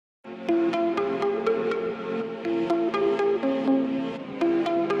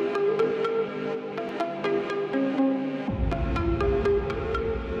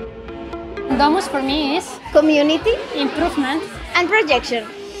Domus for me is community, improvement, and projection.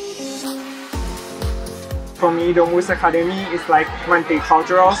 For me, Domus Academy is like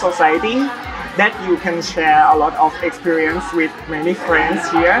multicultural society that you can share a lot of experience with many friends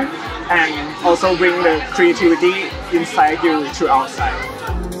here and also bring the creativity inside you to outside.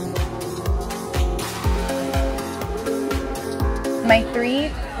 My 3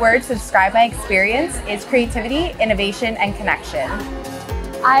 words to describe my experience is creativity, innovation, and connection.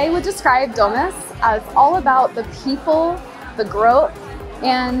 I would describe Domus as all about the people, the growth,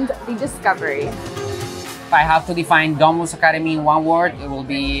 and the discovery. If I have to define Domus Academy in one word, it will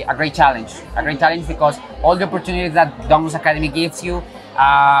be a great challenge. A great challenge because all the opportunities that Domus Academy gives you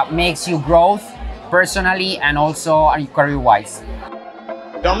makes you growth personally and also career-wise.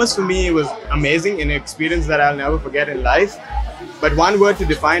 Domus for me was amazing, an experience that I'll never forget in life. But one word to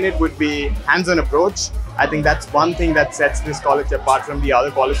define it would be hands-on approach. I think that's one thing that sets this college apart from the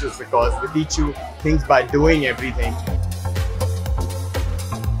other colleges because they teach you things by doing everything.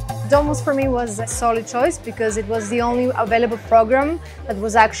 Domus for me was a solid choice because it was the only available program that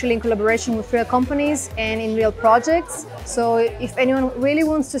was actually in collaboration with real companies and in real projects. So if anyone really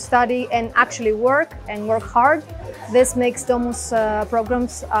wants to study and actually work hard, this makes Domus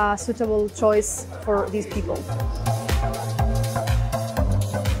programs a suitable choice for these people.